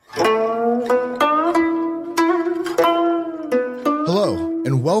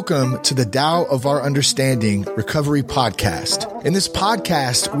and welcome to the Tao of Our Understanding Recovery Podcast. In this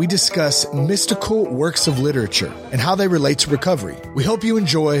podcast, we discuss mystical works of literature and how they relate to recovery. We hope you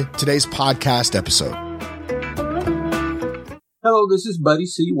enjoy today's podcast episode. Hello, this is Buddy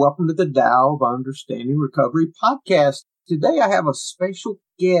C. Welcome to the Tao of Our Understanding Recovery Podcast. Today I have a special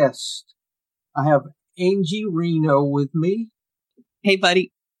guest. I have Angie Reno with me. Hey,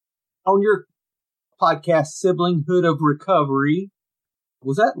 buddy. On your podcast, Siblinghood of Recovery.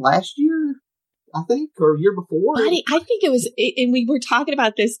 Was that last year, I think, or year before? Buddy, I think it was, and we were talking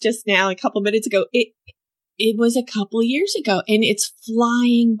about this just now a couple minutes ago. It was a couple of years ago, and it's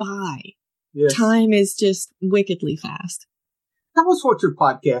flying by. Yes. Time is just wickedly fast. Tell us what your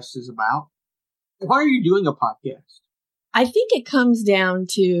podcast is about. Why are you doing a podcast? I think it comes down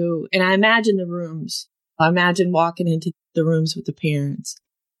to, and I imagine the rooms. I imagine walking into the rooms with the parents.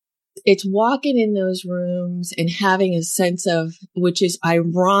 It's walking in those rooms and having a sense of, which is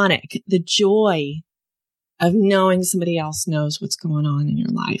ironic, the joy of knowing somebody else knows what's going on in your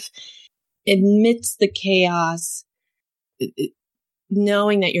life. Amidst the chaos,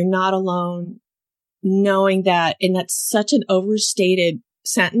 knowing that you're not alone, knowing that, and that's such an overstated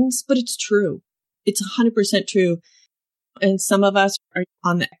sentence, but it's true. It's 100% true. And some of us are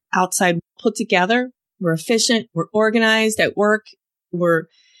on the outside put together. We're efficient. We're organized at work. We're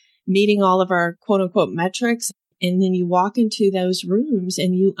meeting all of our quote unquote metrics. And then you walk into those rooms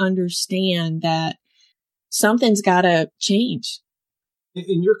and you understand that something's got to change.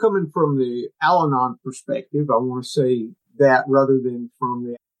 And you're coming from the Al-Anon perspective. I want to say that rather than from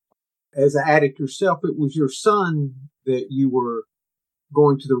the, as an addict yourself, it was your son that you were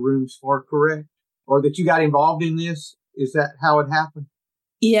going to the rooms for, correct? Or that you got involved in this? Is that how it happened?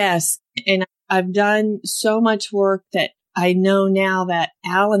 Yes. And I've done so much work that I know now that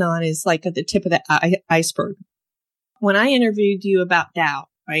Al-Anon is like at the tip of the iceberg. When I interviewed you about Tao,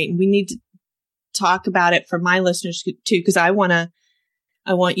 right, and we need to talk about it for my listeners too, because I want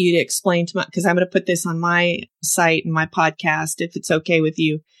you to explain to because I'm going to put this on my site and my podcast if it's okay with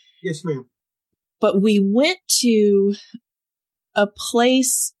you. Yes, ma'am. But we went to a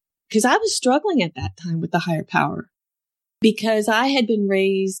place because I was struggling at that time with the higher power because I had been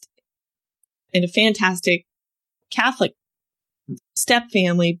raised in a fantastic Catholic step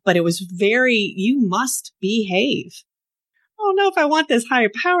family, but it was very, you must behave. I don't know if I want this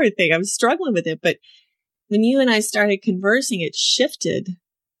higher power thing. I was struggling with it. But when you and I started conversing, it shifted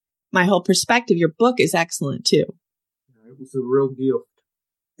my whole perspective. Your book is excellent too. It was a real gift.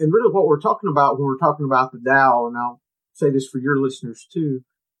 And really what we're talking about when we're talking about the Tao, and I'll say this for your listeners too,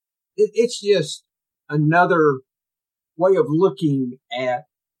 it's just another way of looking at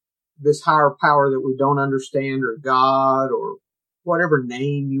this higher power that we don't understand, or God, or whatever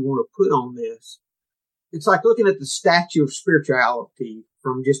name you want to put on this. It's like looking at the statue of spirituality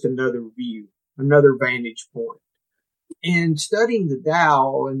from just another view, another vantage point. And studying the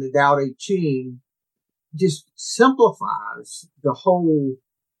Tao and the Tao Te Ching just simplifies the whole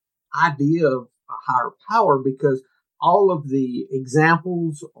idea of a higher power, because all of the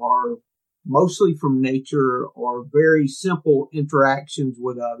examples are mostly from nature or very simple interactions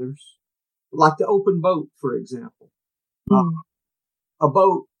with others, like the open boat, for example. A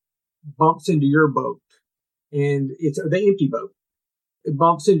boat bumps into your boat, and it's the empty boat. It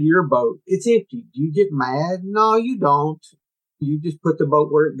bumps into your boat. It's empty. Do you get mad? No, you don't. You just put the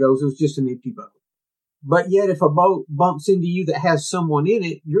boat where it goes. It was just an empty boat. But yet, if a boat bumps into you that has someone in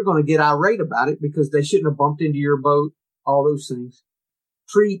it, you're going to get irate about it because they shouldn't have bumped into your boat, all those things.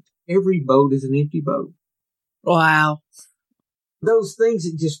 Treat every boat as an empty boat. Wow. Those things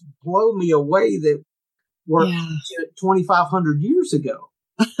that just blow me away that were 2,500 years ago.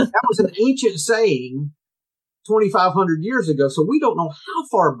 That was an ancient saying 2,500 years ago. So we don't know how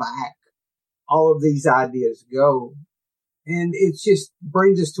far back all of these ideas go. And it just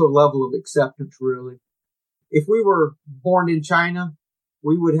brings us to a level of acceptance, really. If we were born in China,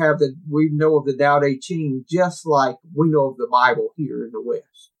 we would know of the Tao Te Ching just like we know of the Bible here in the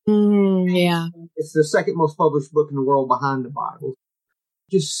West. Yeah. It's the second most published book in the world behind the Bible.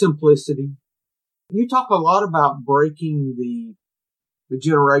 Just simplicity. You talk a lot about breaking the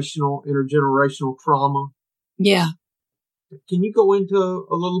intergenerational trauma. Yeah. Can you go into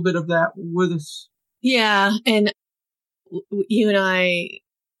a little bit of that with us? Yeah. And you and I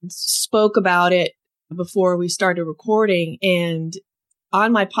spoke about it before we started recording. And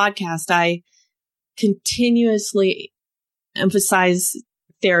on my podcast, I continuously emphasize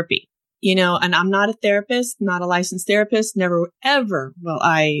therapy, and I'm not a therapist, not a licensed therapist, never, ever will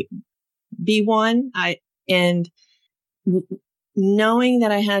I be one. Knowing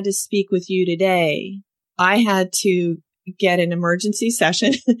that I had to speak with you today, I had to get an emergency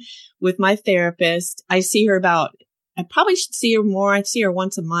session with my therapist. I see her I probably should see her more. I see her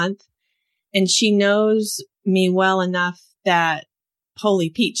once a month, and she knows me well enough that, holy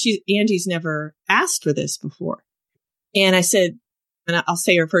Pete, Angie's never asked for this before. And I said, and I'll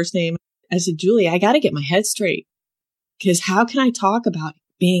say her first name. I said, Julie, I got to get my head straight, because how can I talk about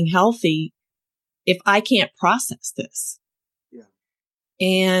being healthy if I can't process this? Yeah.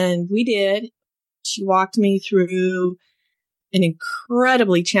 And we did. She walked me through an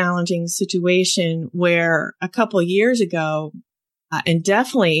incredibly challenging situation where a couple of years ago, and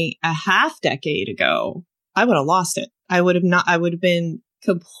definitely a half decade ago, I would have lost it. I would have been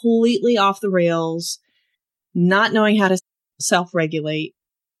completely off the rails, not knowing how to self-regulate,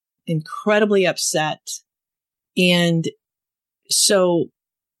 incredibly upset. And so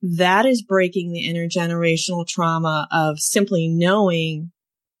that is breaking the intergenerational trauma of simply knowing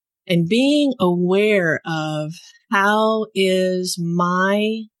and being aware of how is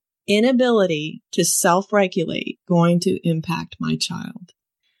my inability to self-regulate going to impact my child?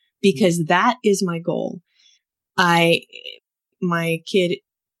 Because that is my goal. My kid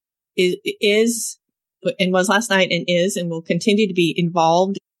is and was last night and is and will continue to be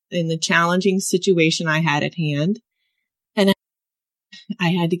involved in the challenging situation I had at hand. And I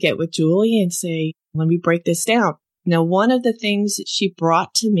had to get with Julie and say, let me break this down. Now, one of the things that she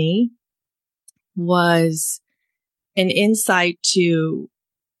brought to me was an insight to,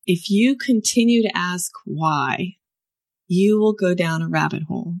 if you continue to ask why, you will go down a rabbit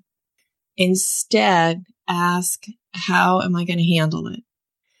hole. Instead, ask, how am I going to handle it?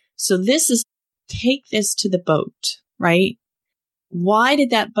 So this is, take this to the boat, right? Why did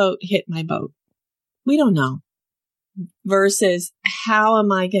that boat hit my boat? We don't know. Versus, how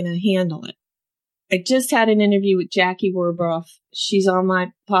am I going to handle it? I just had an interview with Jackie Warburg. She's on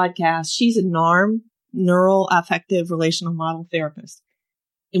my podcast. She's a NARM, Neural Affective Relational Model Therapist.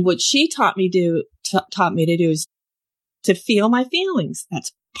 And what she taught me to do is to feel my feelings.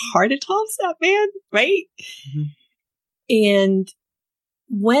 That's part of 12-step, man, right? Mm-hmm. And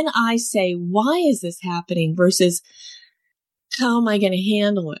when I say, why is this happening versus how am I going to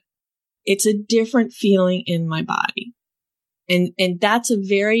handle it? It's a different feeling in my body. And that's a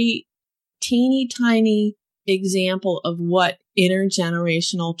very teeny tiny example of what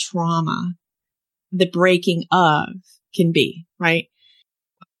intergenerational trauma, the breaking of, can be, right?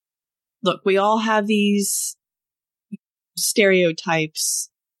 Look, we all have these stereotypes.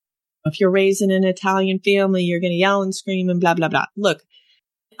 If you're raised in an Italian family, you're going to yell and scream and blah, blah, blah. Look,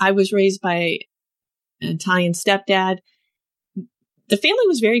 I was raised by an Italian stepdad. The family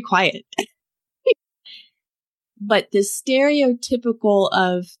was very quiet. But the stereotypical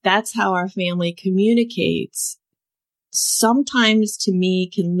of that's how our family communicates sometimes to me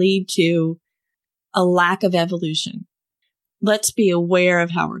can lead to a lack of evolution. Let's be aware of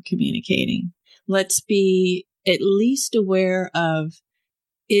how we're communicating. Let's be at least aware of,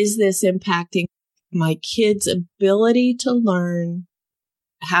 is this impacting my kid's ability to learn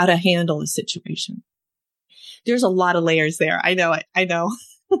how to handle a situation? There's a lot of layers there. I know it. I know.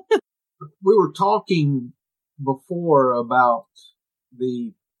 We were talking before about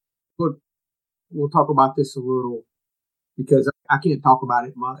we'll talk about this a little because I can't talk about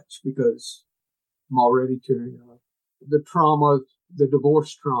it much because I'm already tearing up. The trauma, the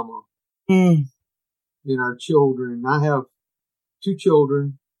divorce trauma in our children. I have 2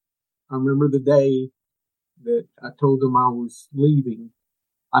 children. I remember the day that I told them I was leaving.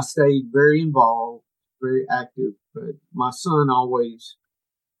 I stayed very involved, very active, but my son always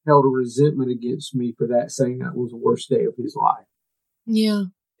held a resentment against me for that, saying that was the worst day of his life. Yeah.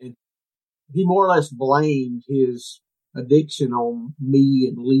 And he more or less blamed his addiction on me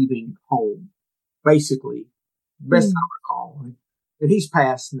and leaving home, basically, best I recall. And he's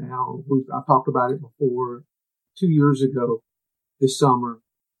passed now. I've talked about it before, 2 years ago, this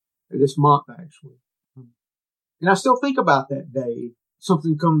month, actually. And I still think about that day.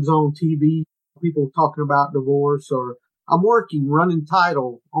 Something comes on TV, people talking about divorce, or I'm running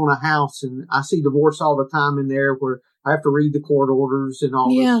title on a house, and I see divorce all the time in there where I have to read the court orders and all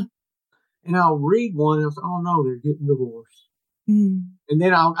this. And I'll read one and I'll say, oh no, they're getting divorced. And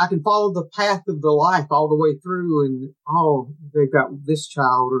then I can follow the path of the life all the way through, and they've got this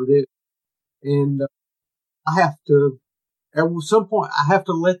child or this. And at some point, I have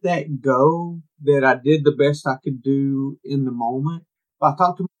to let that go, that I did the best I could do in the moment. But I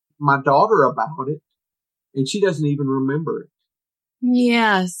talked to my daughter about it, and she doesn't even remember it.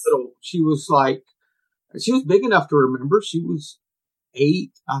 Yes. She was big enough to remember. She was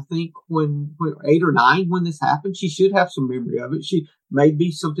 8, I think, when 8 or 9 when this happened. She should have some memory of it. She may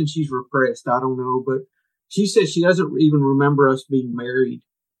be something she's repressed. I don't know, but She says she doesn't even remember us being married.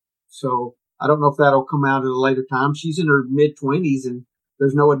 So I don't know if that'll come out at a later time. She's in her mid-20s and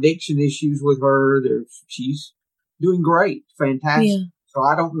there's no addiction issues with her. She's doing great, fantastic. Yeah. So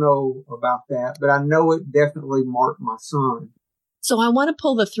I don't know about that, but I know it definitely marked my son. So I want to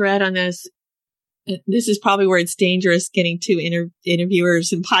pull the thread on this. This is probably where it's dangerous getting two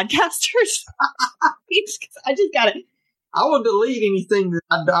interviewers and podcasters. I just got to. I will delete anything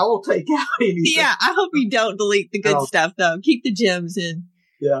that I will take out anything. Yeah, I hope you don't delete the good stuff, though. Keep the gems in.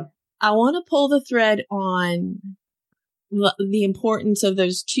 Yeah. I want to pull the thread on the importance of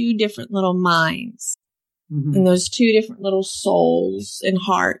those two different little minds and those two different little souls and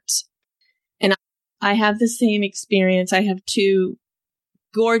hearts. And I have the same experience. I have two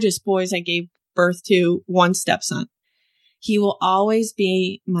gorgeous boys I gave birth to, one stepson. He will always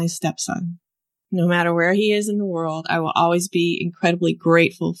be my stepson. No matter where he is in the world, I will always be incredibly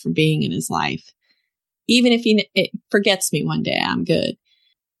grateful for being in his life. Even if it forgets me one day, I'm good.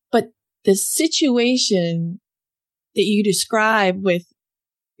 But the situation that you describe with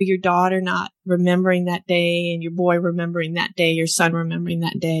your daughter not remembering that day and your boy remembering that day, your son remembering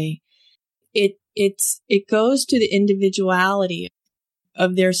that day, it goes to the individuality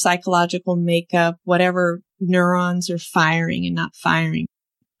of their psychological makeup, whatever neurons are firing and not firing.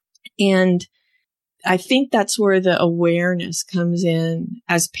 And I think that's where the awareness comes in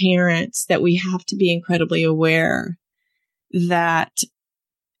as parents, that we have to be incredibly aware that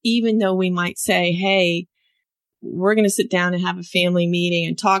even though we might say, hey, we're going to sit down and have a family meeting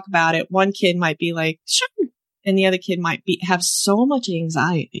and talk about it, one kid might be like, sure. And the other kid might have so much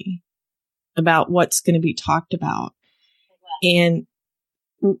anxiety about what's going to be talked about. And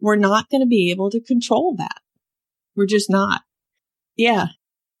we're not going to be able to control that. We're just not. Yeah,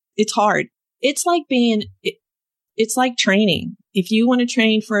 it's hard. It's like it's like training. If you want to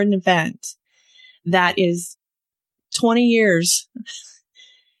train for an event that is 20 years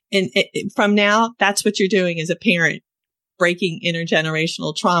and from now, that's what you're doing as a parent, breaking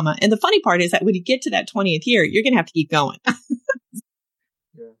intergenerational trauma. And the funny part is that when you get to that 20th year, you're going to have to keep going.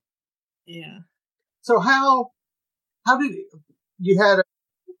 Yeah. So how did you had a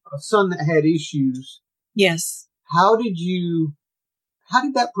son that had issues? Yes. How did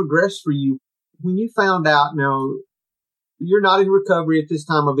that progress for you when you found out? Now, you're not in recovery at this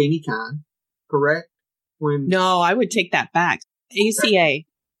time of any kind, correct? No, I would take that back. ACA.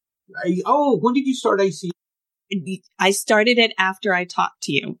 Oh, when did you start ACA? I started it after I talked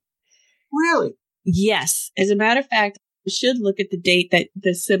to you. Really? Yes. As a matter of fact, I should look at the date that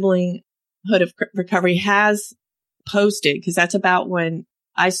the Siblinghood of Recovery has posted, because that's about when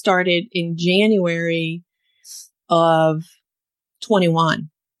I started in January of 21.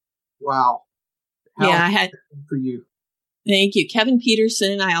 Wow. I had for you. Thank you. Kevin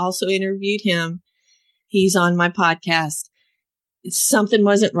Peterson. I also interviewed him. He's on my podcast. Something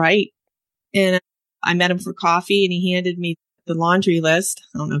wasn't right. And I met him for coffee and he handed me the laundry list.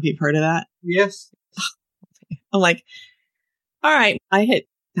 I don't know if you've heard of that. Yes. I'm like, all right, I hit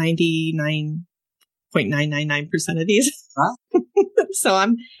 99.999% of these. Huh?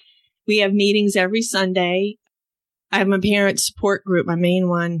 So we have meetings every Sunday. I have my parent support group, my main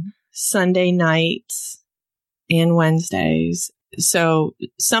one, Sunday nights and Wednesdays. So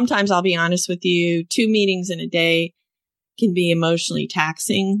sometimes I'll be honest with you, 2 meetings in a day can be emotionally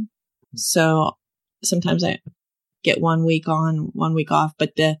taxing. So sometimes I get 1 week on, 1 week off,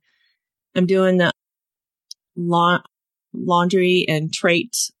 but I'm doing the laundry and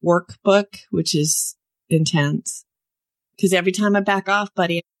traits workbook, which is intense, because every time I back off,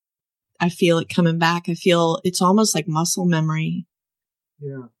 buddy, I feel it coming back. I feel it's almost like muscle memory.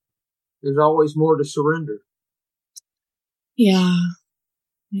 Yeah. There's always more to surrender. Yeah.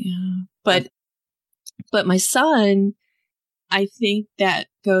 Yeah. But my son, I think that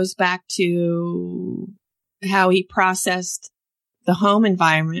goes back to how he processed the home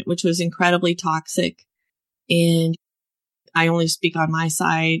environment, which was incredibly toxic. And I only speak on my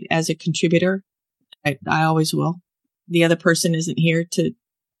side as a contributor. I always will. The other person isn't here to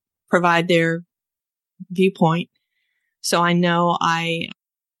provide their viewpoint. So I know I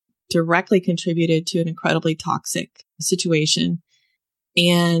directly contributed to an incredibly toxic situation.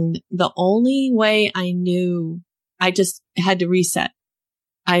 And the only way I knew, I just had to reset.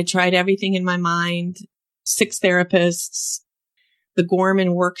 I tried everything in my mind, 6 therapists, the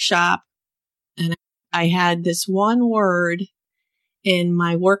Gorman workshop, and I had this one word in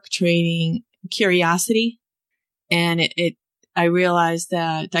my work training, curiosity. And I realized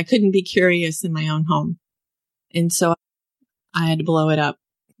that I couldn't be curious in my own home. And so I had to blow it up,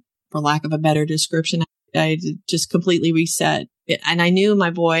 for lack of a better description. I just completely reset. And I knew my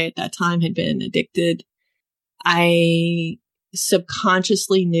boy at that time had been addicted I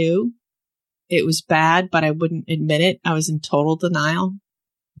subconsciously knew it was bad, but I wouldn't admit it. I was in total denial.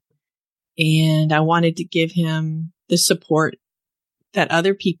 And I wanted to give him the support that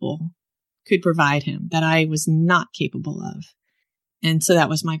other people could provide him that I was not capable of. And so that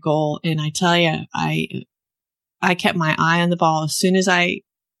was my goal. And I tell you, I kept my eye on the ball. As soon as I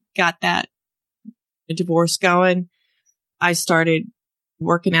got that divorce going, I started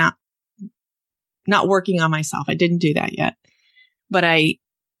working out, not working on myself. I didn't do that yet, but I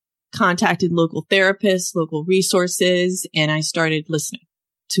contacted local therapists, local resources, and I started listening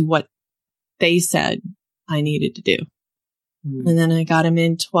to what they said I needed to do. Mm. And then I got him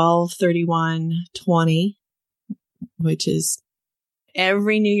in 12/31/20, which is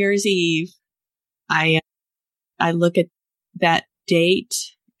every New Year's Eve. I look at that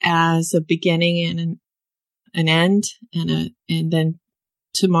date as a beginning and an end, and then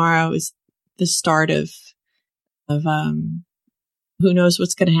tomorrow is the start of who knows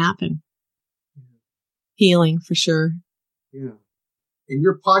what's going to happen. Healing for sure. Yeah. And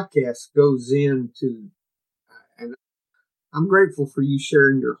your podcast goes into, and I'm grateful for you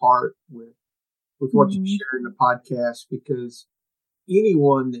sharing your heart with what you share in the podcast, because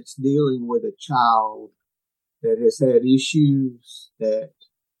anyone that's dealing with a child that has had issues that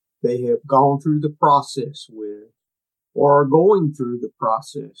they have gone through the process with, or are going through the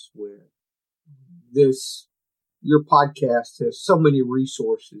process with, your podcast has so many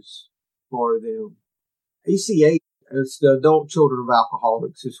resources for them. ACA, it's the Adult Children of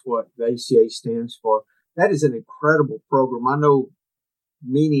Alcoholics, is what the ACA stands for. That is an incredible program. I know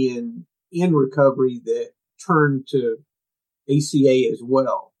many in recovery that turn to ACA as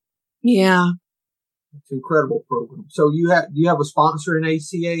well. Yeah. It's an incredible program. So do you have a sponsor in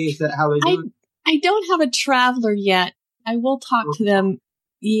ACA? Is that how they do it? I don't have a traveler yet. I will talk to them.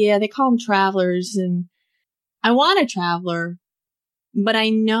 Yeah, they call them travelers, and I want a traveler, but I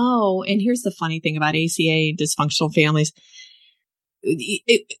know, and here's the funny thing about ACA and dysfunctional families,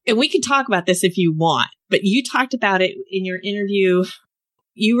 and we can talk about this if you want, but you talked about it in your interview.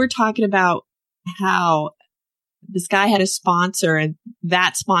 You were talking about how this guy had a sponsor and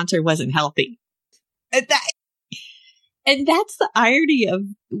that sponsor wasn't healthy. And that's the irony of,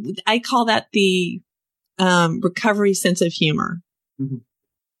 I call that the recovery sense of humor. Mm-hmm.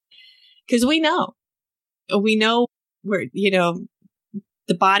 Because we know where, the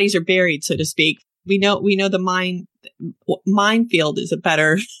bodies are buried, so to speak. We know the minefield is a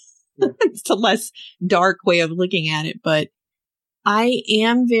better, it's a less dark way of looking at it. But I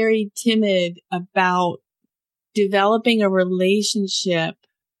am very timid about developing a relationship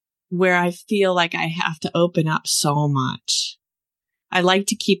where I feel like I have to open up so much. I like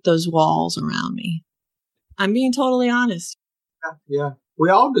to keep those walls around me. I'm being totally honest. Yeah. We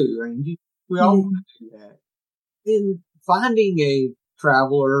all do, Angie. We all do that. In finding a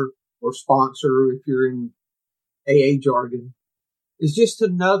traveler or sponsor, if you're in AA jargon, is just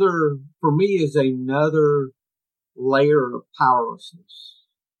another layer of powerlessness.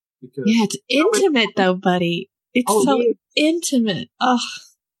 Because it's intimate though, buddy. It's intimate. Oh.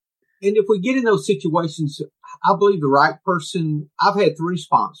 And if we get in those situations, I believe the right person, I've had 3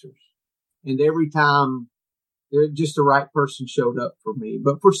 sponsors, and every time just the right person showed up for me.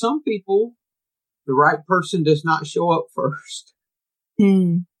 But for some people, the right person does not show up first.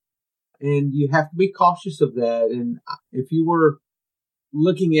 And you have to be cautious of that. And if you were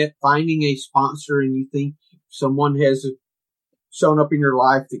looking at finding a sponsor and you think someone has shown up in your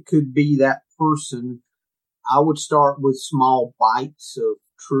life that could be that person, I would start with small bites of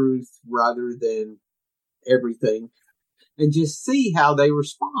truth rather than everything, and just see how they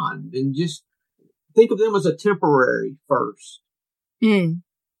respond, and just think of them as a temporary first, and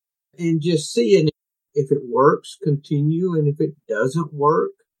just see, and if it works, continue, and if it doesn't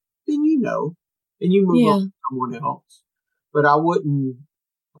work, then and you move on to someone else. But I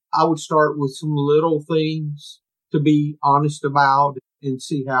would start with some little things to be honest about and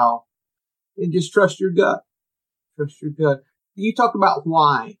see how, and just trust your gut. Trust your gut. You talked about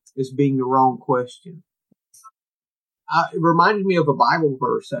why as being the wrong question. It reminded me of a Bible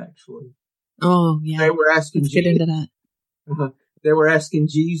verse, actually. Oh, yeah. They were asking Let's get into that. They were asking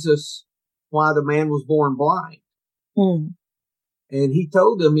Jesus why the man was born blind. And he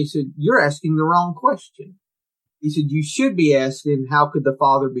told them, he said, "You're asking the wrong question." He said, "You should be asking, how could the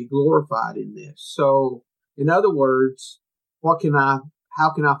Father be glorified in this?" So, in other words, how can I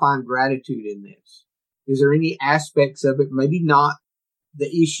find gratitude in this? Is there any aspects of it, maybe not the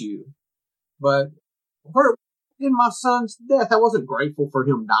issue, but in my son's death, I wasn't grateful for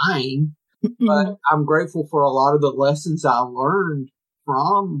him dying, but I'm grateful for a lot of the lessons I learned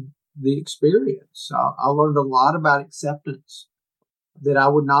from the experience. I learned a lot about acceptance that I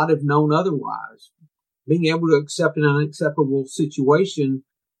would not have known otherwise. Being able to accept an unacceptable situation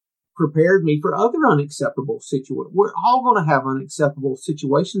prepared me for other unacceptable situations. We're all going to have unacceptable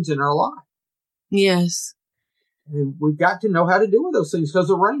situations in our life. Yes. And we've got to know how to deal with those things because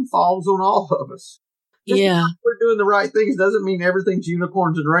the rain falls on all of us. Just Yeah. because we're doing the right things doesn't mean everything's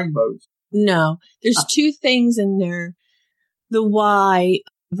unicorns and rainbows. No, there's two things in there, the why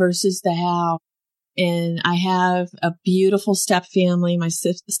versus the how. And I have a beautiful step family. My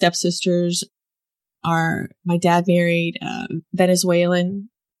stepsisters my dad married a Venezuelan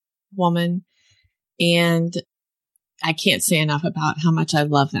woman, and I can't say enough about how much I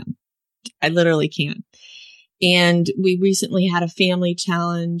love them. I literally can't. And we recently had a family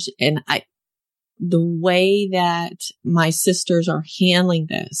challenge, and the way that my sisters are handling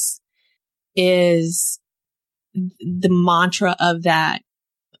this is the mantra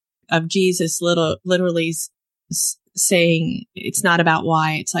of Jesus literally saying, it's not about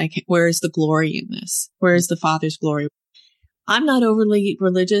why. It's like, where is the glory in this? Where is the Father's glory? I'm not overly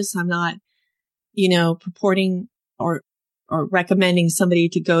religious. I'm not, purporting or recommending somebody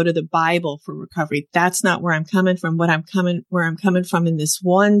to go to the Bible for recovery. That's not where I'm coming from. Where I'm coming from in this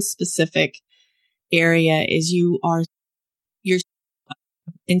one specific area is you're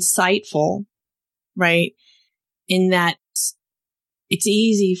insightful, right? In that it's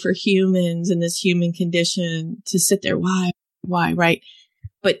easy for humans in this human condition to sit there. Why, right?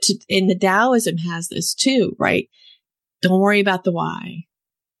 But and the Taoism has this too, right? Don't worry about the why.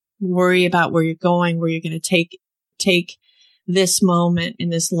 Worry about where you're going, where you're going to take this moment in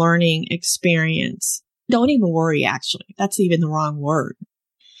this learning experience. Don't even worry, actually. That's even the wrong word.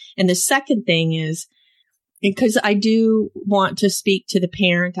 And the second thing is, because I do want to speak to the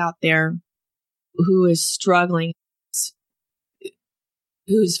parent out there who is struggling,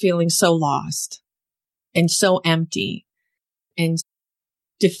 who's feeling so lost and so empty and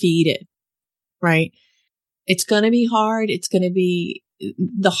defeated, right? It's going to be hard. It's going to be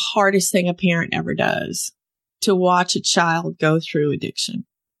the hardest thing a parent ever does to watch a child go through addiction.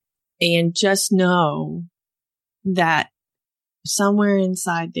 And just know that somewhere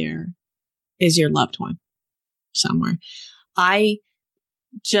inside there is your loved one somewhere. I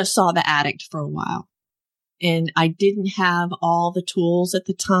just saw The Addict for a while, and I didn't have all the tools at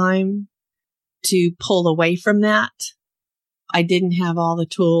the time to pull away from that. I didn't have all the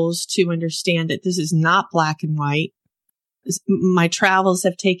tools to understand that this is not black and white. My travels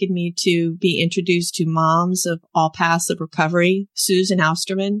have taken me to be introduced to moms of all paths of recovery. Susan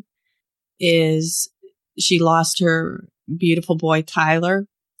Austerman she lost her beautiful boy, Tyler.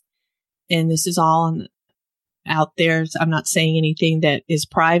 And this is all out there. I'm not saying anything that is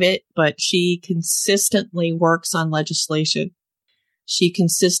private, but she consistently works on legislation. She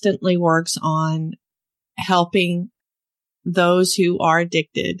consistently works on helping those who are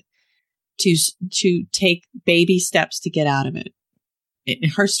addicted to take baby steps to get out of it.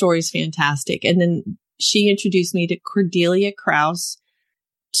 Her story is fantastic. And then she introduced me to Cordelia Krause.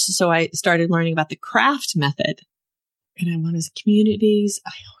 So I started learning about the CRAFT method. And I went as communities.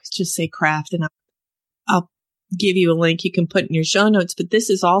 I always just say CRAFT, and I'll give you a link you can put in your show notes. But this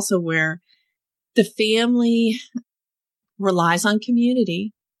is also where the family relies on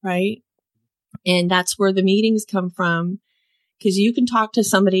community, right? And that's where the meetings come from. Because you can talk to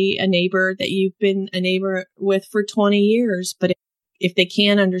somebody, a neighbor that you've been a neighbor with for 20 years, but if they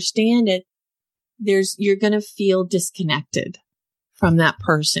can't understand it, you're going to feel disconnected from that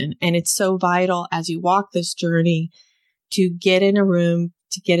person. And it's so vital as you walk this journey to get in a room,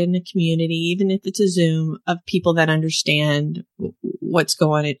 to get in a community, even if it's a Zoom, of people that understand what's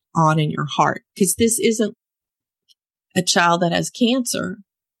going on in your heart. Because this isn't a child that has cancer.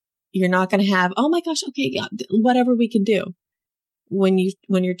 You're not going to have, oh my gosh, okay, yeah, whatever we can do. When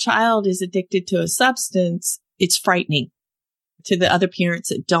your child is addicted to a substance, it's frightening to the other parents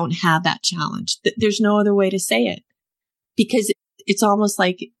that don't have that challenge. There's no other way to say it, because it's almost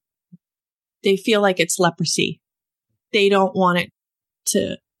like they feel like it's leprosy. They don't want it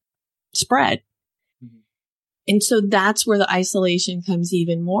to spread. Mm-hmm. And so that's where the isolation comes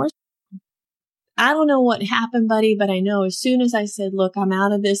even more. I don't know what happened, buddy, but I know as soon as I said, look, I'm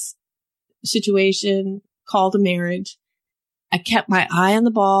out of this situation, call to marriage, I kept my eye on the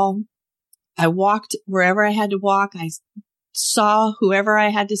ball. I walked wherever I had to walk. I saw whoever I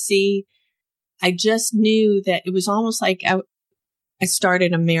had to see. I just knew that it was almost like I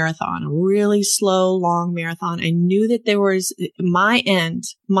started a marathon, a really slow, long marathon. I knew that there was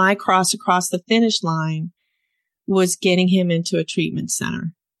my cross across the finish line was getting him into a treatment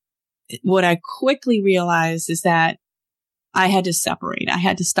center. What I quickly realized is that I had to separate. I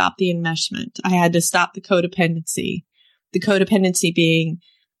had to stop the enmeshment. I had to stop the codependency. The codependency being,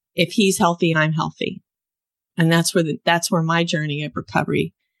 if he's healthy, I'm healthy. And that's where my journey of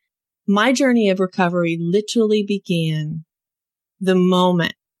recovery literally began the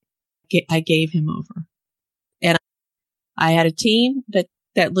moment I gave him over. And I had a team that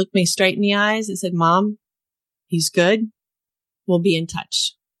looked me straight in the eyes and said, Mom, he's good. We'll be in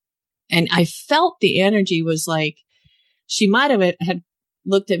touch. And I felt the energy was like, she might have had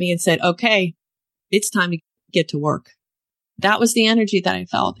looked at me and said, okay, it's time to get to work. That was the energy that I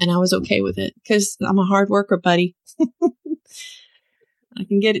felt. And I was okay with it because I'm a hard worker, buddy. I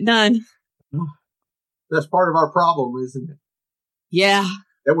can get it done. That's part of our problem, isn't it? Yeah.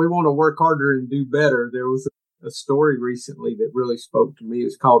 That we want to work harder and do better. There was a story recently that really spoke to me.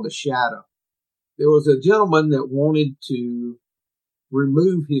 It's called The Shadow. There was a gentleman that wanted to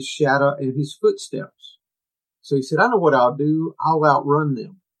remove his shadow and his footsteps. So he said, I know what I'll do. I'll outrun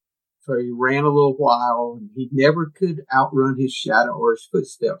them. So he ran a little while and he never could outrun his shadow or his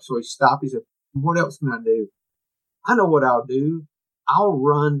footsteps. So he stopped. He said, what else can I do? I know what I'll do. I'll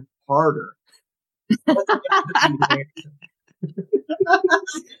run harder.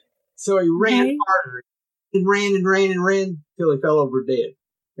 So he ran harder and ran till he fell over dead.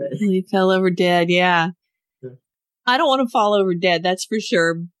 Okay. He fell over dead. Yeah. I don't want to fall over dead. That's for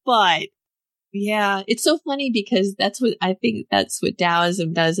sure. But yeah, it's so funny because I think that's what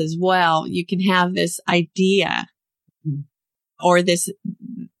Taoism does as well. You can have this idea or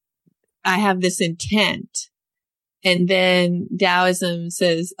I have this intent. And then Taoism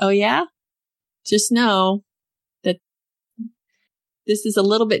says, oh yeah, just know that this is a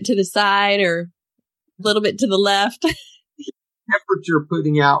little bit to the side or a little bit to the left. Effort you're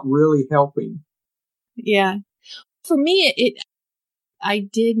putting out really helping. Yeah. For me, I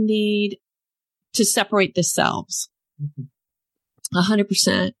did need to separate the selves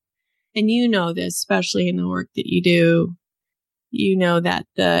 100%. And you know this, especially in the work that you do, you know that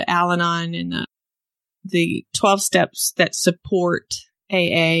the Al-Anon and the 12 steps that support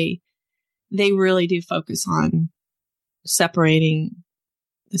AA, they really do focus on separating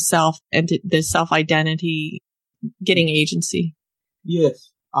the self and the self-identity, getting agency. Yes.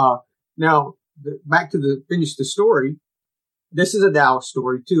 Now, back to finish the story. This is a Taoist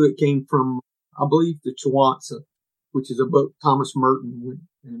story too. It came from, I believe, the Chuanza, which is a book Thomas Merton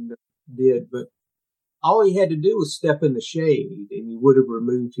did. But all he had to do was step in the shade and he would have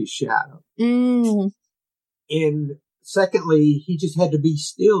removed his shadow. Mm. And secondly, he just had to be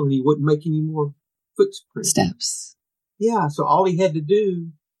still and he wouldn't make any more steps. Yeah. So all he had to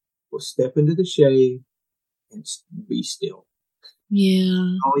do was step into the shade and be still.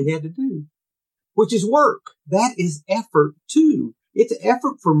 Yeah. All he had to do, which is work. That is effort too. It's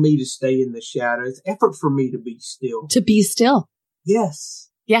effort for me to stay in the shadow. It's effort for me to be still. To be still. Yes.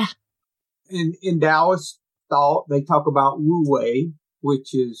 Yeah. And in Taoist thought, they talk about Wu Wei,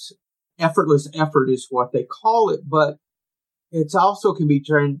 which is effortless effort is what they call it, but it's also can be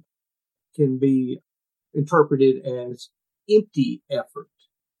interpreted as empty effort.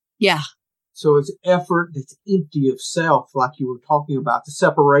 Yeah. So it's effort that's empty of self, like you were talking about, the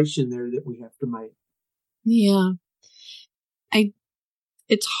separation there that we have to make. Yeah.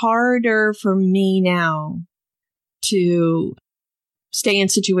 It's harder for me now to stay in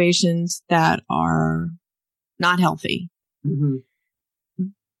situations that are not healthy. Mm-hmm.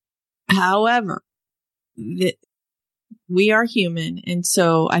 However, we are human. And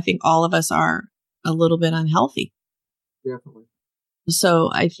so I think all of us are a little bit unhealthy. Definitely. So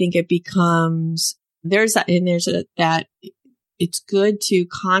I think it becomes, that it's good to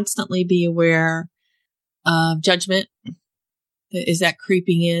constantly be aware of judgment. Is that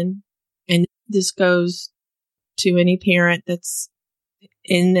creeping in? And this goes to any parent that's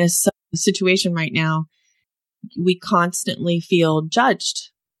in this situation right now. We constantly feel judged.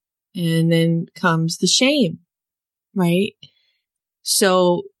 And then comes the shame, right?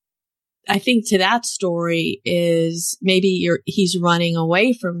 So I think to that story is maybe he's running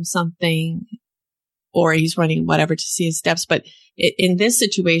away from something or he's running whatever to see his steps. But in this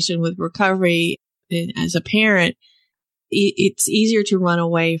situation with recovery as a parent, it's easier to run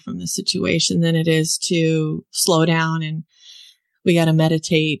away from the situation than it is to slow down and we got to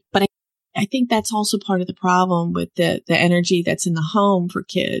meditate. But I think that's also part of the problem with the energy that's in the home for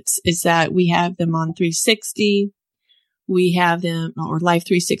kids is that we have them on 360. We have them, or Life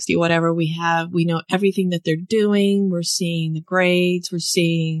 360, whatever we have. We know everything that they're doing. We're seeing the grades. We're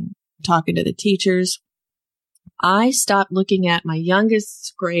talking to the teachers. I stopped looking at my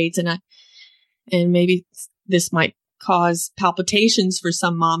youngest's grades and maybe this might cause palpitations for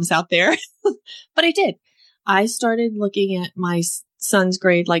some moms out there, but I did. I started looking at my son's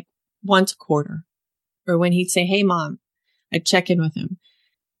grade like once a quarter, or when he'd say, "Hey, Mom," I'd check in with him.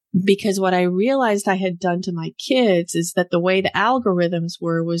 Because what I realized I had done to my kids is that the way the algorithms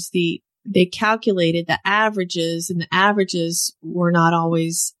were was they calculated the averages, and the averages were not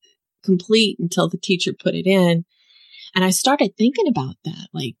always complete until the teacher put it in. And I started thinking about that,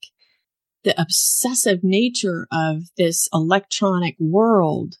 like the obsessive nature of this electronic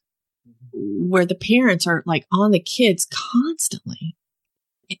world where the parents are like on the kids constantly,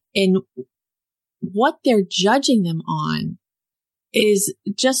 and what they're judging them on is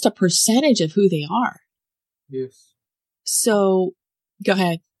just a percentage of who they are. Yes. So go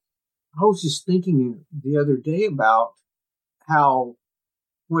ahead. I was just thinking the other day about how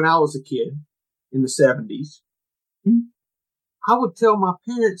when I was a kid in the 70s, I would tell my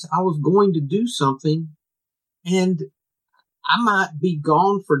parents I was going to do something, and I might be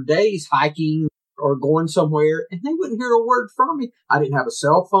gone for days hiking or going somewhere, and they wouldn't hear a word from me. I didn't have a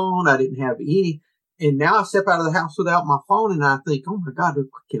cell phone. I didn't have any. And now I step out of the house without my phone, and I think, oh my God,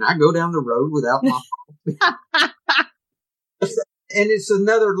 can I go down the road without my phone? And it's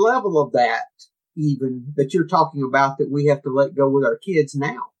another level of that, even that you're talking about, that we have to let go with our kids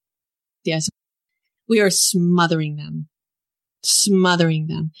now. Yes. We are smothering them.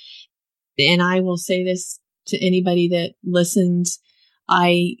 And I will say this to anybody that listens.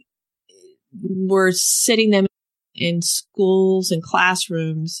 We're sitting them in schools and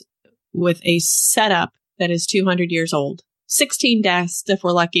classrooms with a setup that is 200 years old. 16 desks, if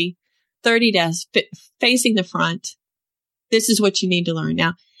we're lucky, 30 desks facing the front. This is what you need to learn.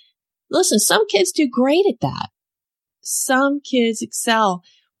 Now, listen, some kids do great at that. Some kids excel.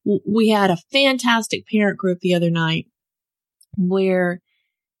 We had a fantastic parent group the other night where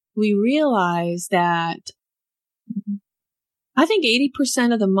we realized that I think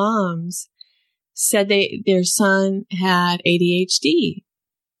 80% of the moms said their son had ADHD.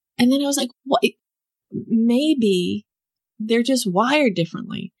 And then I was like, what? Maybe they're just wired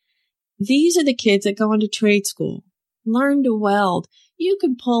differently. These are the kids that go into trade school, learn to weld. You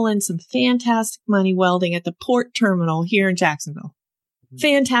can pull in some fantastic money welding at the port terminal here in Jacksonville.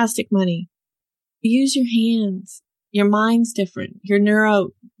 Fantastic money. Use your hands. Your mind's different.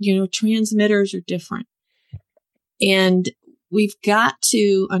 Your transmitters are different. And we've got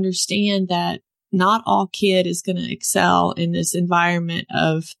to understand that not all kid is going to excel in this environment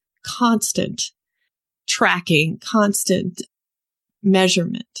of constant tracking, constant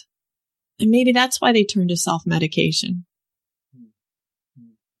measurement. And maybe that's why they turn to self-medication.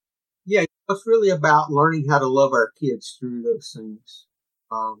 Yeah, it's really about learning how to love our kids through those things.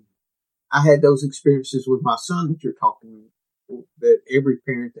 I had those experiences with my son that you're talking about, that every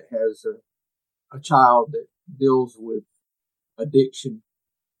parent that has a child that deals with addiction,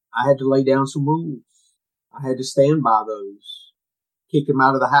 I had to lay down some rules. I had to stand by those. Kick him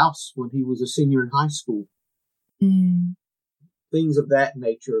out of the house when he was a senior in high school. Things of that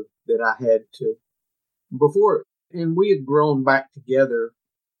nature that I had to before. And we had grown back together.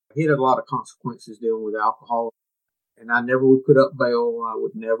 He had a lot of consequences dealing with alcohol, and I never would put up bail. I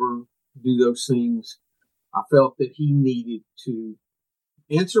would never do those things. I felt that he needed to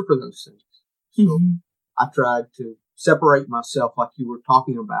answer for those things. So I tried to separate myself like you were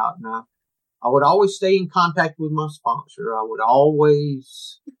talking about. And I would always stay in contact with my sponsor. I would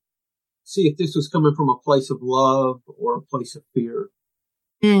always see if this was coming from a place of love or a place of fear.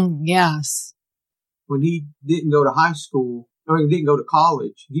 Yes. When he didn't go to high school, or he didn't go to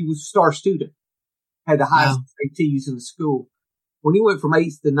college, he was a star student, had the highest ATs in the school. When he went from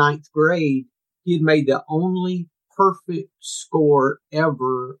 8th to 9th grade, he had made the only perfect score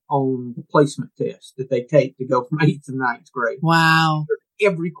ever on the placement test that they take to go from 8th to 9th grade. Wow.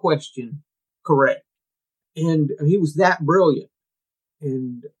 Every question correct. And he was that brilliant.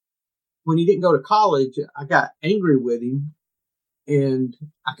 And when he didn't go to college, I got angry with him, and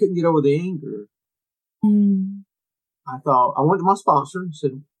I couldn't get over the anger. I went to my sponsor and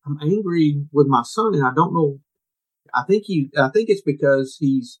said, I'm angry with my son, and I don't know. I think it's because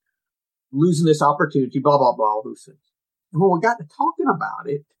he's losing this opportunity, blah, blah, blah, all those things. And when we got to talking about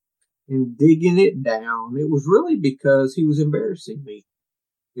it and digging it down, it was really because he was embarrassing me.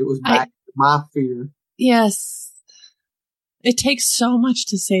 It was back to my fear. Yes. It takes so much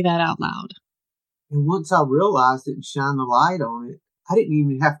to say that out loud. And once I realized it and shined the light on it, I didn't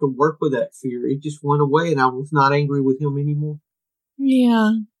even have to work with that fear. It just went away, and I was not angry with him anymore.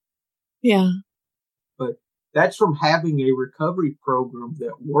 Yeah. Yeah. But that's from having a recovery program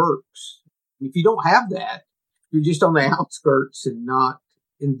that works. If you don't have that, you're just on the outskirts and not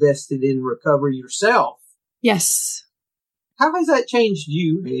invested in recovery yourself. Yes. How has that changed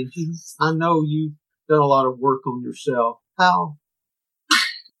you, Angie? I know you've done a lot of work on yourself. How?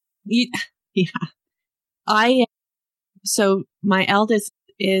 Yeah. So my eldest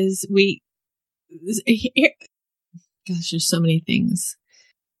is, gosh, there's so many things.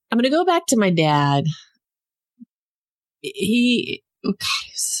 I'm going to go back to my dad. He's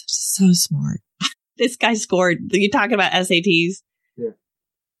so smart. This guy scored, you're talking about SATs. Yeah.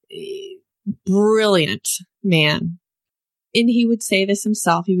 Brilliant man. And he would say this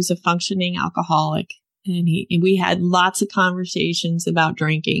himself. He was a functioning alcoholic, and we had lots of conversations about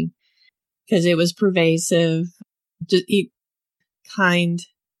drinking because it was pervasive, just kind,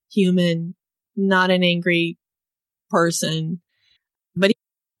 human, not an angry person, but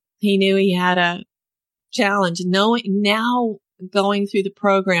he knew he had a challenge. Now going through the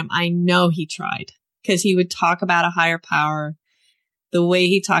program, I know he tried, because he would talk about a higher power, the way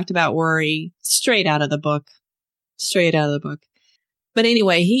he talked about worry, straight out of the book. But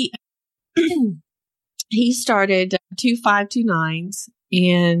anyway, he started 529s,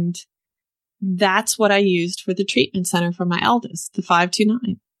 and that's what I used for the treatment center for my eldest, the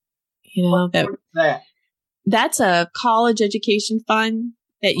 529. You know, that's a college education fund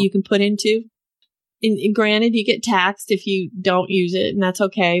that you can put into. And granted, you get taxed if you don't use it, and that's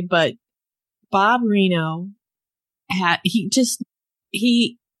okay. But Bob Reno I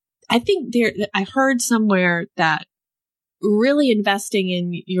heard somewhere that really investing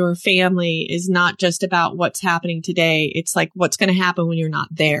in your family is not just about what's happening today. It's like what's going to happen when you're not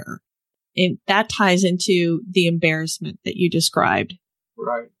there. And that ties into the embarrassment that you described.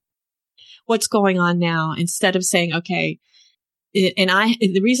 Right. What's going on now, instead of saying, okay,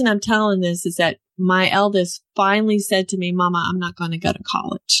 the reason I'm telling this is that my eldest finally said to me, Mama, I'm not going to go to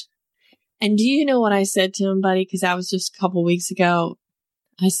college. And do you know what I said to him, buddy? Because that was just a couple weeks ago.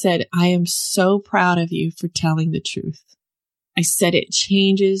 I said, I am so proud of you for telling the truth. I said, it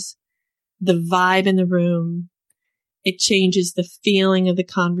changes the vibe in the room. It changes the feeling of the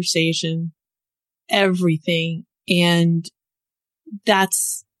conversation, everything. And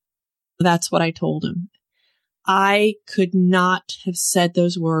that's what I told him. I could not have said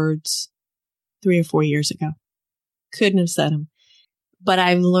those words 3 or 4 years ago. Couldn't have said them. But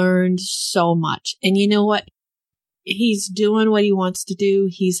I've learned so much. And you know what? He's doing what he wants to do.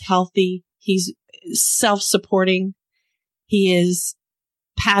 He's healthy. He's self-supporting. He is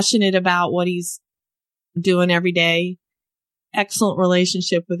passionate about what he's doing every day. Excellent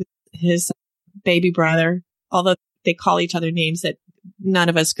relationship with his baby brother, although they call each other names that none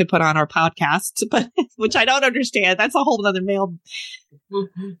of us could put on our podcasts, but which I don't understand. That's a whole other male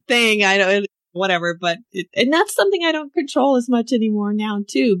thing. I don't, whatever, but and that's something I don't control as much anymore now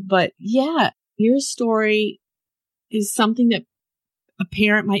too. But yeah, your story is something that a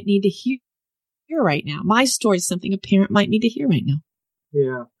parent might need to hear right now. My story is something a parent might need to hear right now.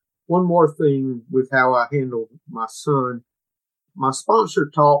 Yeah. One more thing with how I handle my son. My sponsor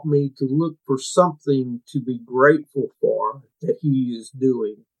taught me to look for something to be grateful for that he is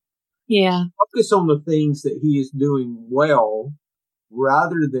doing. Yeah. Focus on the things that he is doing well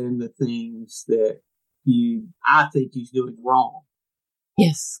rather than the things that I think he's doing wrong.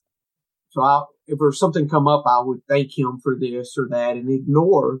 Yes. So if there's something come up, I would thank him for this or that and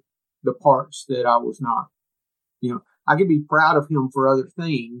ignore the parts that I was not. I could be proud of him for other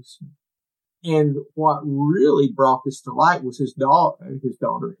things. And what really brought this to light was his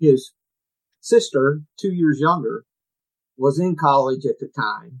sister, 2 years younger, was in college at the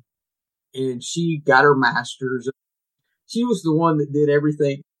time, and she got her master's. She was the one that did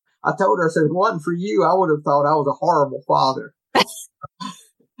everything. I told her, I said, if it wasn't for you, I would have thought I was a horrible father.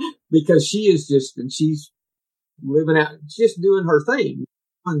 Because she's living out, just doing her thing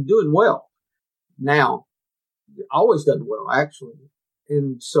and doing well. Now, always done well, actually.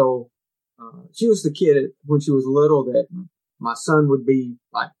 And so, she was the kid when she was little that my son would be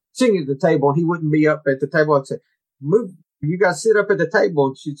like sitting at the table and he wouldn't be up at the table. I'd say, move, you guys sit up at the table.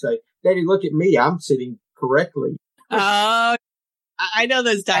 And she'd say, Daddy, look at me. I'm sitting correctly. Oh, I know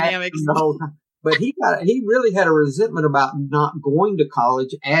those dynamics. The whole time. But he really had a resentment about not going to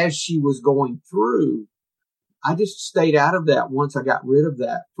college as she was going through. I just stayed out of that once I got rid of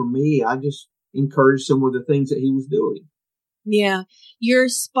that. For me, I just encouraged him with the things that he was doing. Yeah. Your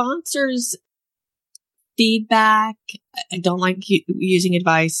sponsor's feedback, I don't like using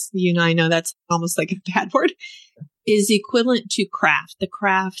advice. You know, I know that's almost like a bad word, is equivalent to the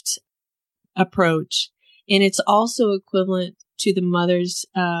craft approach. And it's also equivalent to the Mothers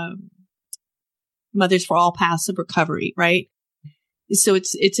for All Paths of Recovery, right? So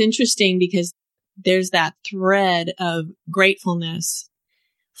it's interesting because there's that thread of gratefulness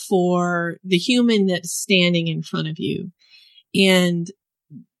for the human that's standing in front of you. And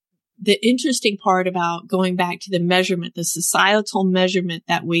the interesting part about going back to the measurement, the societal measurement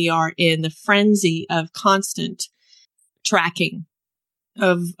that we are in, the frenzy of constant tracking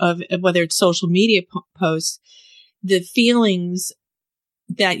of whether it's social media posts, the feelings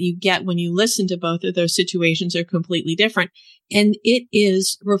that you get when you listen to both of those situations are completely different. And it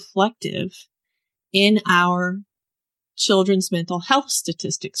is reflective in our children's mental health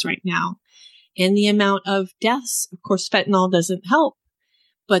statistics right now. And the amount of deaths, of course, fentanyl doesn't help,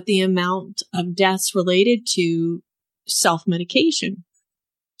 but the amount of deaths related to self-medication.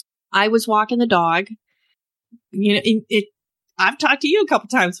 I was walking the dog. I've talked to you a couple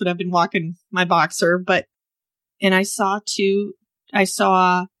times when I've been walking my boxer, and I saw,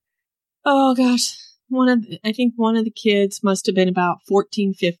 oh gosh, I think one of the kids must have been about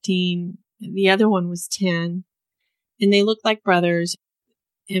 14, 15. The other one was 10, and they looked like brothers.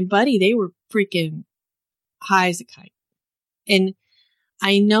 And buddy, they were freaking high as a kite. And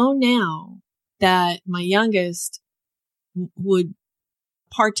I know now that my youngest would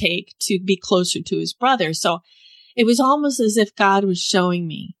partake to be closer to his brother. So it was almost as if God was showing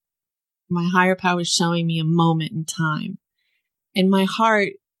me, my higher power was showing me a moment in time. And my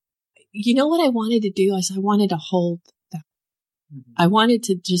heart, you know what I wanted to do is I wanted to hold them. Mm-hmm. I wanted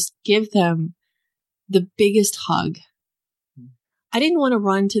to just give them the biggest hug. Mm-hmm. I didn't want to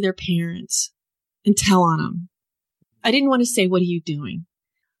run to their parents and tell on them. I didn't want to say, what are you doing?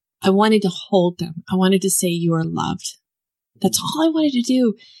 I wanted to hold them. I wanted to say, you are loved. That's all I wanted to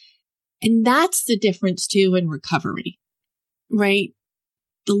do. And that's the difference too in recovery, right?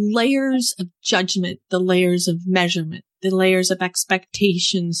 The layers of judgment, the layers of measurement, the layers of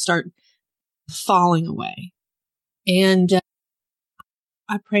expectation start falling away. And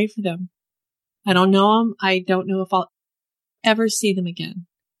I pray for them. I don't know them. I don't know if I'll ever see them again,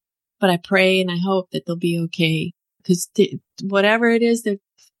 but I pray and I hope that they'll be okay, because whatever it is that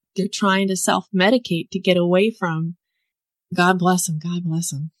they're trying to self-medicate to get away from, God bless them. God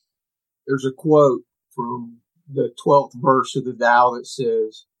bless them. There's a quote from the 12th verse of the Tao that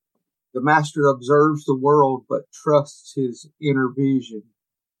says, the master observes the world, but trusts his inner vision.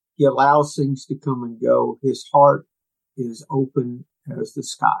 He allows things to come and go. His heart is open as the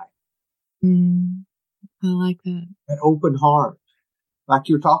sky. I like that. An open heart, like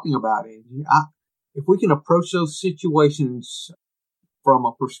you're talking about, Angie. If we can approach those situations from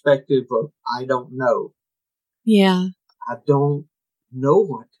a perspective of, I don't know. Yeah. I don't know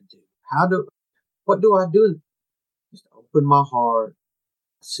what to do. What do I do? Just open my heart,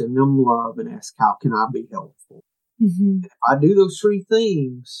 send them love, and ask, how can I be helpful? Mm-hmm. If I do those three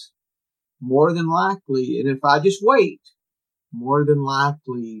things, more than likely, and if I just wait, more than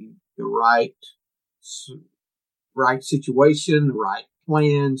likely the right situation, the right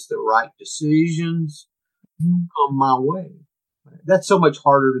plans, the right decisions come my way. That's so much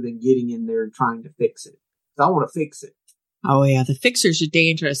harder than getting in there and trying to fix it. I want to fix it. Oh yeah, the fixers are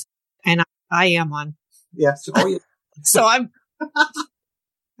dangerous, and I am one. Yes. Oh yeah. So I'm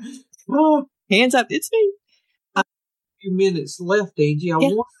hands up. It's me. A few minutes left, Angie. I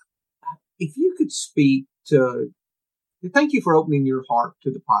wonder if you could speak to. Thank you for opening your heart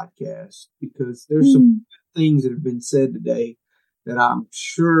to the podcast, because there's some things that have been said today that I'm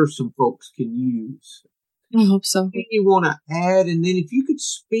sure some folks can use. I hope so. Anything you want to add, and then if you could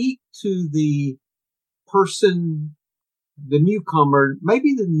speak to the person, the newcomer,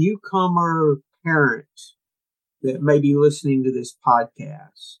 maybe the newcomer parent that may be listening to this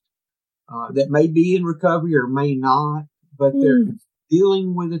podcast, that may be in recovery or may not, but they're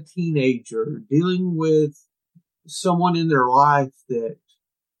dealing with a teenager, dealing with someone in their life that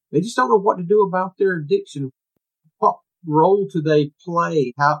they just don't know what to do about their addiction. What role do they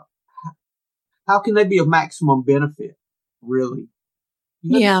play? How can they be of maximum benefit, really?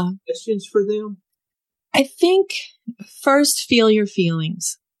 You have any questions for them? I think first, feel your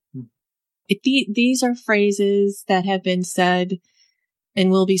feelings. These are phrases that have been said and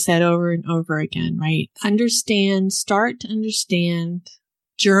will be said over and over again, right? Start to understand,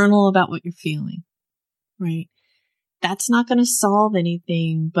 journal about what you're feeling, right? That's not going to solve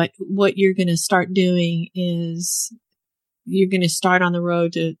anything, but what you're going to start doing is you're going to start on the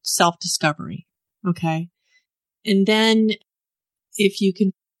road to self-discovery, okay? And then if you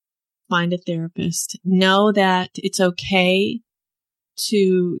can find a therapist, know that it's okay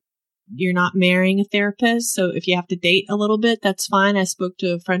you're not marrying a therapist. So if you have to date a little bit, that's fine. I spoke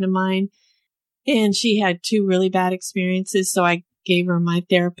to a friend of mine and she had 2 really bad experiences. So I gave her my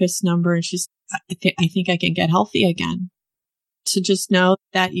therapist number and she's, I think I can get healthy again. So just know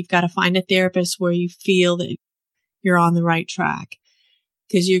that you've got to find a therapist where you feel that you're on the right track,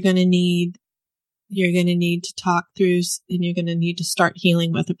 because you're going to need you're going to need to talk through, and you're going to need to start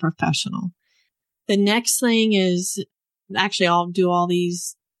healing with a professional. The next thing is, actually, I'll do all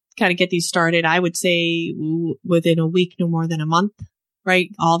these, kind of get these started. I would say within a week, no more than a month, right?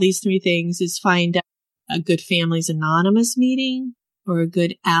 All these three things is find a good Families Anonymous meeting or a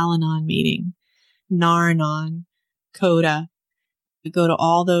good Al-Anon meeting, Nar-Anon, CODA. Go to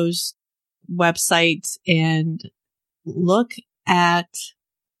all those websites and look at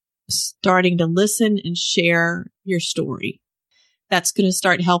starting to listen and share your story. That's going to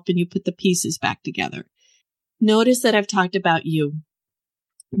start helping you put the pieces back together. Notice that I've talked about you.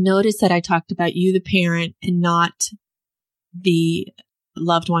 Notice that I talked about you, the parent, and not the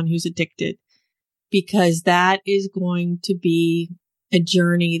loved one who's addicted, because that is going to be a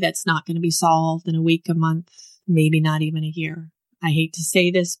journey that's not going to be solved in a week, a month, maybe not even a year. I hate to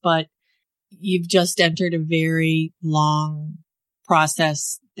say this, but you've just entered a very long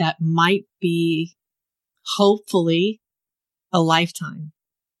process that might be, hopefully, a lifetime.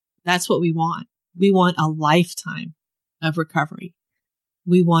 That's what we want. We want a lifetime of recovery.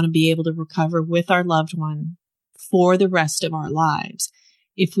 We want to be able to recover with our loved one for the rest of our lives.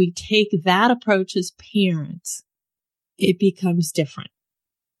 If we take that approach as parents, it becomes different.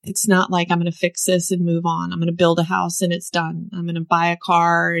 It's not like I'm going to fix this and move on. I'm going to build a house and it's done. I'm going to buy a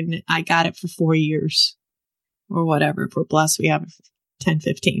car and I got it for 4 years or whatever. If we're blessed, we have 10,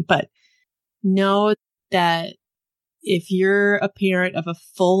 15. But know that if you're a parent of a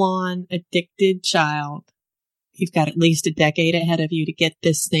full-on addicted child, you've got at least a decade ahead of you to get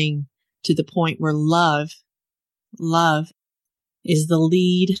this thing to the point where love is the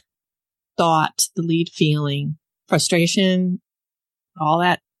lead thought, the lead feeling. Frustration, all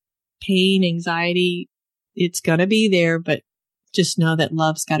that pain, anxiety, it's going to be there, but just know that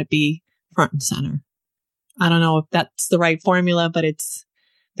love's got to be front and center. I don't know if that's the right formula, but it's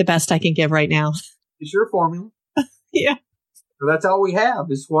the best I can give right now. It's your formula. Yeah. So that's all we have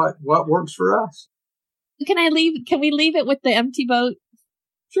is what works for us. Can we leave it with the empty boat?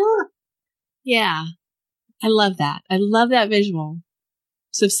 Sure. Yeah. I love that. I love that visual.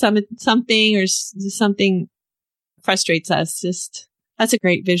 So if something frustrates us, that's a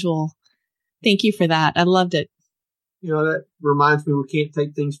great visual. Thank you for that. I loved it. You know, that reminds me we can't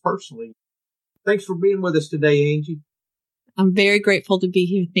take things personally. Thanks for being with us today, Angie. I'm very grateful to be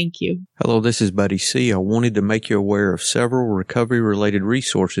here. Thank you. Hello, this is Buddy C. I wanted to make you aware of several recovery-related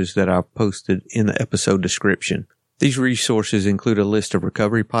resources that I've posted in the episode description. These resources include a list of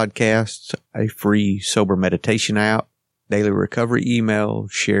recovery podcasts, a free sober meditation app, daily recovery email,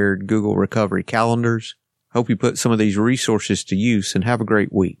 shared Google recovery calendars. Hope you put some of these resources to use and have a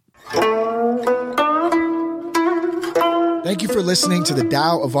great week. Thank you for listening to the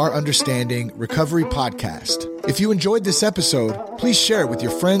Tao of Our Understanding Recovery Podcast. If you enjoyed this episode, please share it with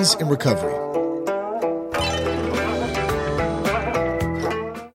your friends in recovery.